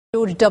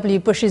George W.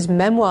 Bush's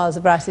memoirs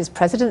about his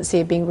presidency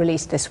are being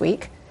released this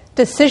week.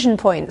 Decision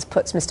Points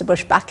puts Mr.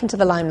 Bush back into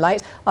the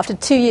limelight after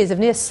 2 years of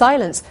near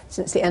silence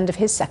since the end of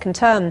his second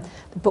term.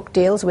 The book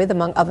deals with,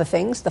 among other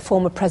things, the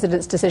former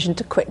president's decision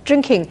to quit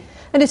drinking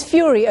and his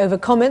fury over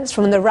comments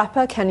from the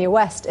rapper Kanye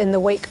West in the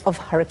wake of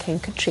Hurricane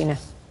Katrina.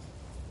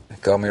 He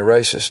called me a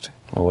racist.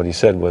 Well, what he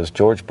said was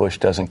George Bush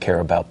doesn't care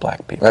about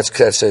black people. That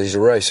says he's a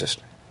racist.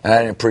 And I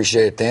didn't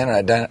appreciate it then,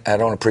 and I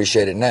don't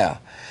appreciate it now.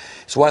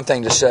 It's one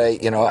thing to say,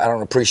 I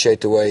don't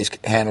appreciate the way he's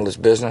handled his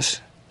business.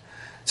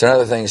 It's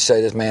another thing to say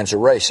this man's a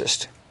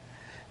racist.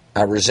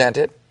 I resent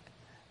it.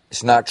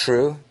 It's not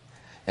true.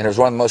 And it was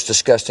one of the most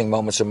disgusting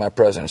moments of my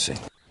presidency.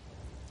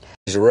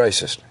 He's a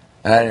racist.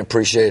 And I didn't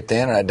appreciate it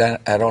then, and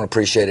I don't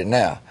appreciate it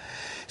now.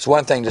 It's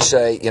one thing to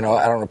say, I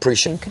don't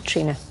appreciate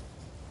Katrina.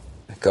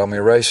 He called me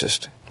a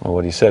racist. Well,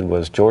 what he said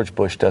was George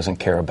Bush doesn't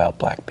care about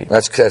black people.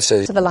 That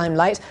says to the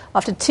limelight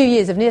after 2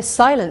 years of near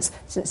silence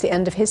since the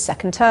end of his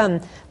second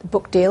term. The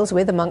book deals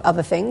with, among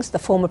other things, the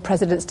former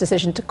president's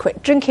decision to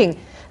quit drinking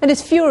and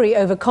his fury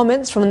over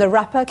comments from the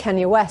rapper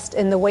Kanye West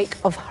in the wake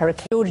of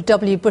Hurricane. George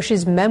W.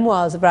 Bush's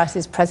memoirs about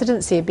his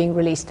presidency are being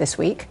released this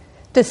week.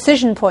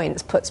 Decision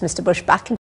Points puts Mr. Bush back in